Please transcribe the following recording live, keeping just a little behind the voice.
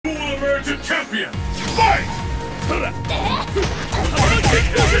Prepare to champion! Fight!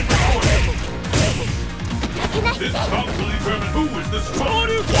 This bout will determine who is the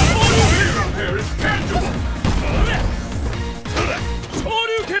strongest. The hero pair is tangible.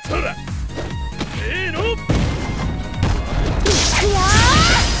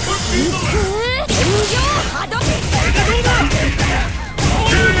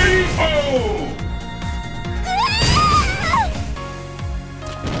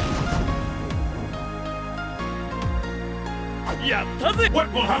 What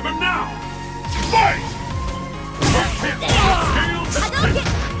will happen now? Fight! First hit, scale to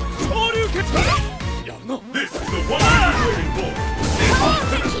this is the one I've been waiting for. The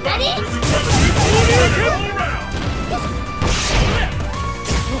ultimate battle for supremacy all around.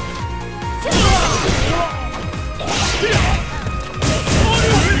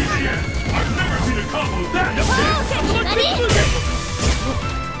 I've never seen a combo that intense.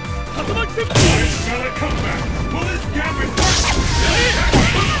 It's gonna come back. Will this Gouken work? That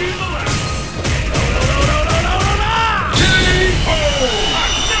could be the last. K.O.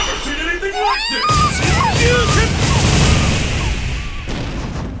 I've never seen anything like this.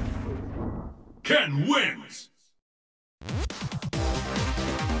 Ken wins.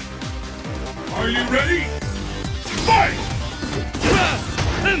 Are you ready? Fight!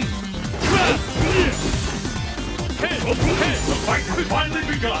 The fight has finally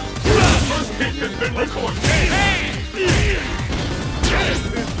begun! The first hit has been recorded!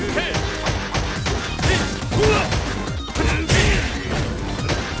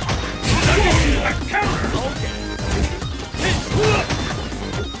 A counter!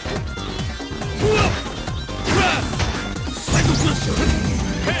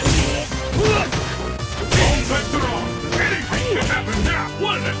 All bets are on! Anything can happen now!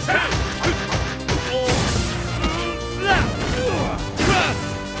 What an attack!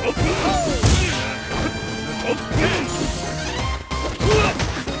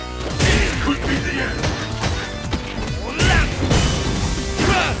 Could be the end.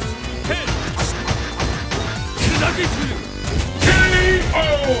 K.O.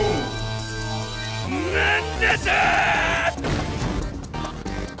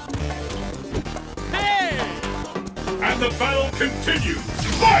 And the battle continues.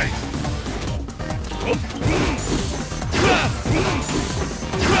 Fight!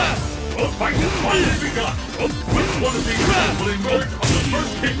 The fight has finally begun! Which one of these men will emerge on the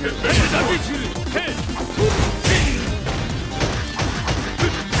first kick has been recorded?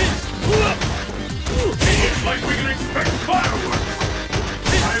 Looks like we can expect fireworks!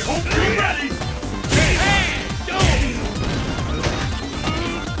 I hope you're ready!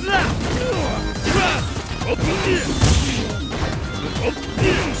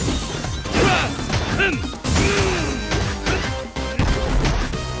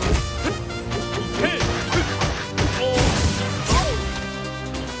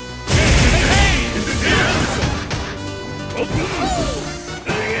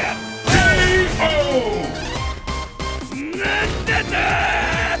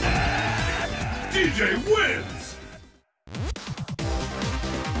 DJ wins!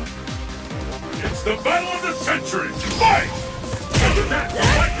 It's the battle of the century! Fight! After that, the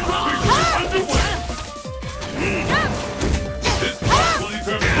fight is officially underway! This fight will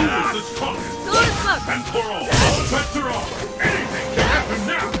determine who is the strongest! And for all bets are on! Anything can happen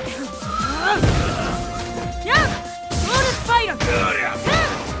now! Bonus fighter!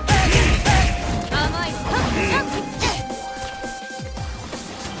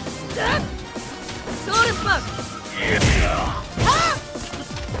 Soda smoke!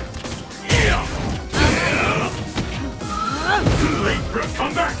 Too late for a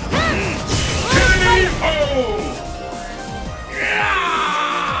comeback! K.O.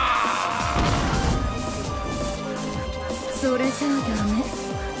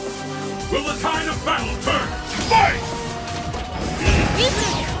 Will the tide of battle turn? Fight!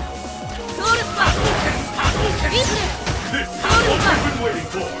 Soda smoke! This is what we've been waiting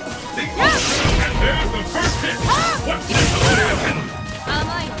for! The ultimate, and there's the first hit! What's this going to happen?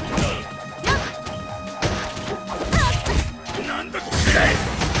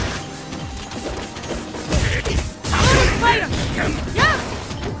 Fighter!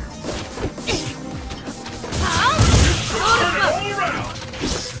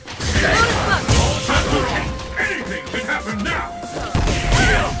 Anything can happen now!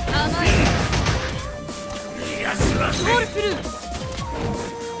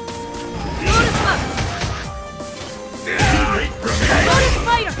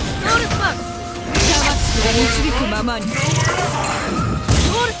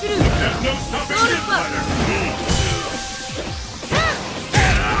 There's no stopping this fighter!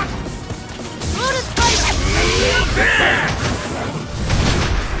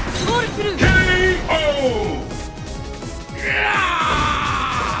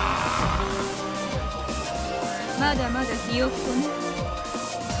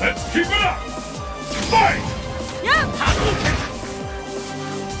 Let's keep it up! Fight! Yeah!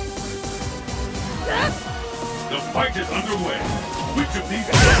 The fight is underway. Which of these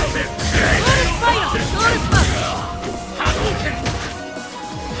hits? Sword smack! Hadouken!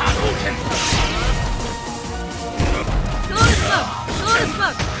 Hadouken! Sword smack! Sword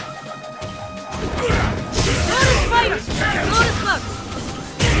smack! Sword spider! Sword smack!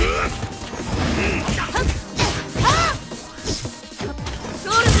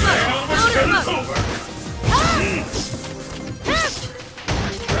 Sword smack! Sword smack!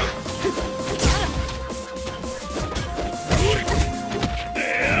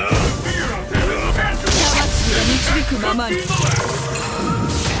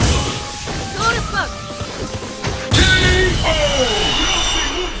 Sword smack! Oh! You don't see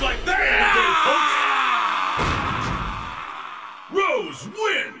moves like that nowadays, folks! Rose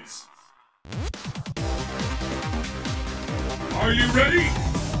wins! Are you ready?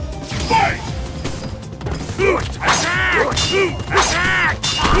 Fight! Attack! Attack!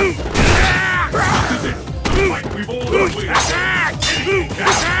 This is it! The fight we've all been waiting for! Attack!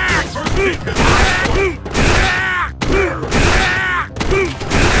 Attack! First hit can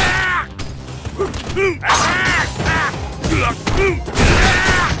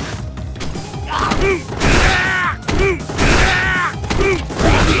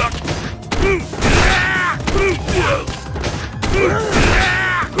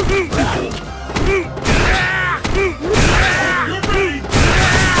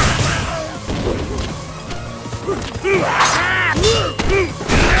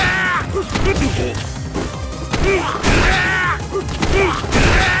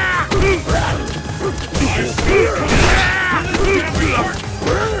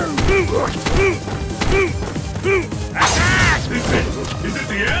Is it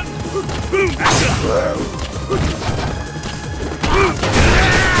the end?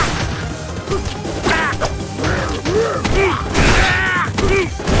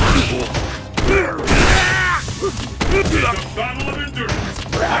 It's a battle of endurance.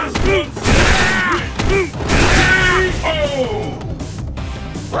 Last one win. KO!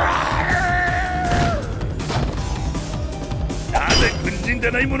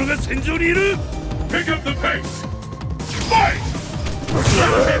 Pick up the pace! Fight!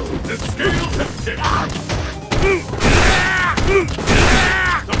 The scales have tipped!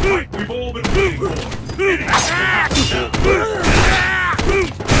 The fight we've all been waiting for!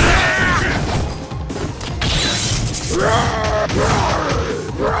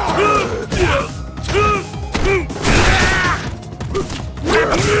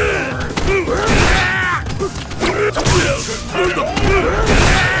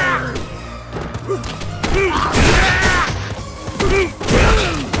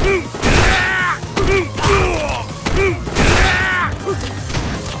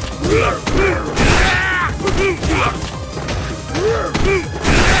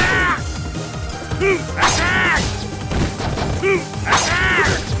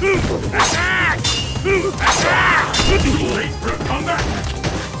 Too late for a comeback!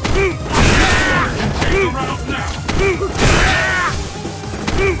 You can take the round now!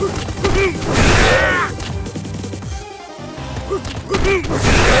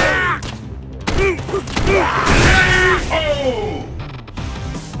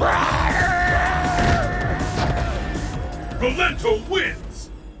 Rolento wins!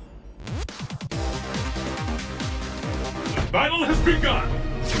 The battle has begun!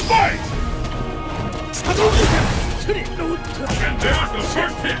 Fight! And there's the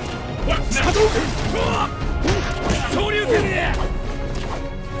first hit! What's next?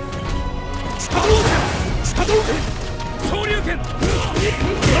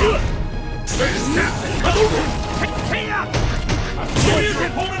 Your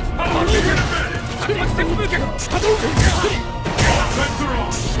opponent's power is an advantage! All bets are on!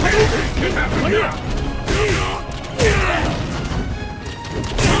 It happens now!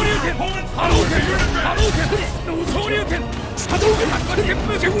 Your opponent's power is an advantage!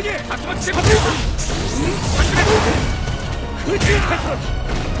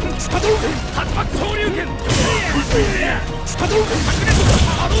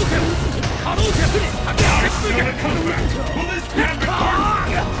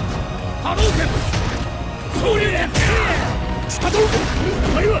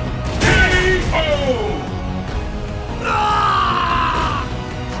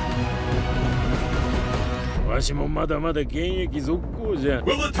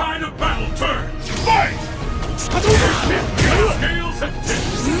 Will the tide of battle turn? Fight! Scales have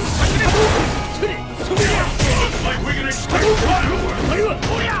tipped! Looks like we can expect fireworks!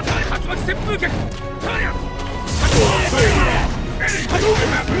 Anything can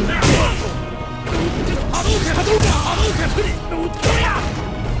happen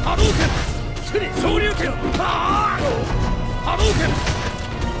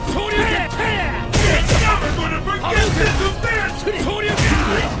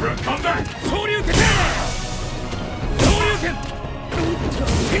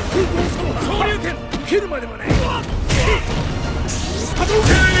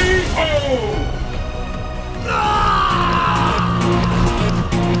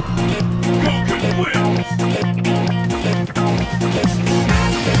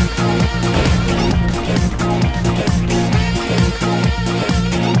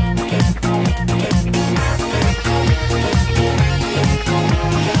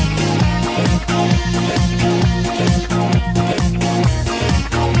Spark!